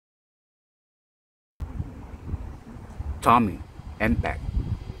Tommy Impact.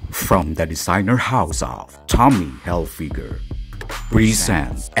 From the designer house of Tommy Hilfeger,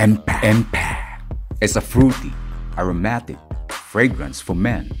 presents Impact. It's a fruity, aromatic fragrance for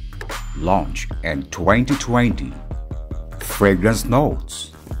men, launched in 2020. Fragrance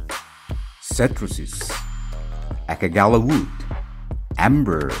notes: citruses, akagala wood,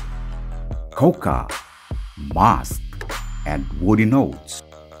 amber, coca, musk, and woody notes.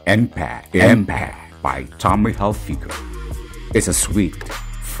 Impact by Tommy Hilfiger. It's a sweet,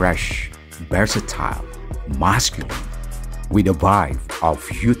 fresh, versatile, masculine, with a vibe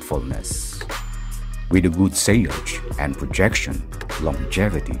of youthfulness. With a good sage and projection,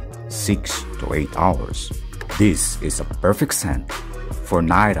 longevity 6 to 8 hours. This is a perfect scent for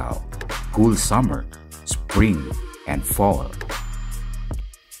night out, cool summer, spring, and fall.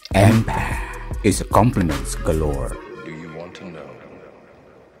 Impact is a compliments galore. Do you want to know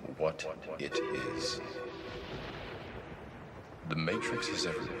what it is? The Matrix is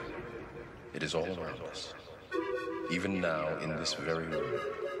everywhere. It is all around us. Even now, in this very room.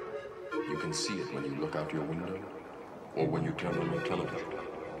 You can see it when you look out your window or when you turn on your television.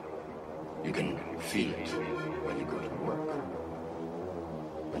 You can feel it when you go to work,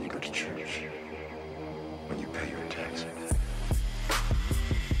 when you go to church, when you pay your taxes.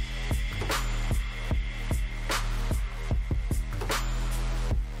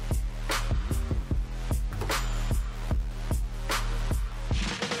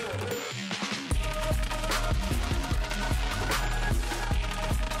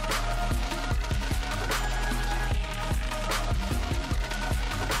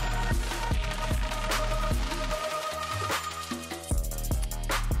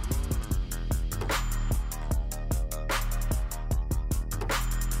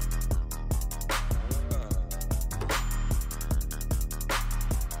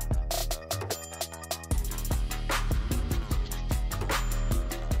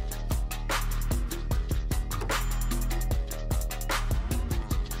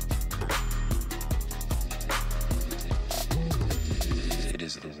 It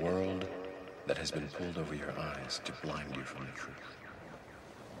is the world that has been pulled over your eyes to blind you from the truth.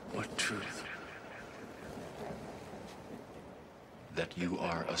 What truth? That you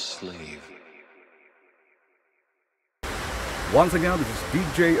are a slave. Once again, this is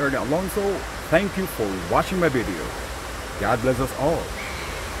DJ Ernie Alonso. Thank you for watching my video. God bless us all.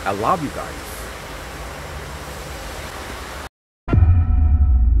 I love you guys.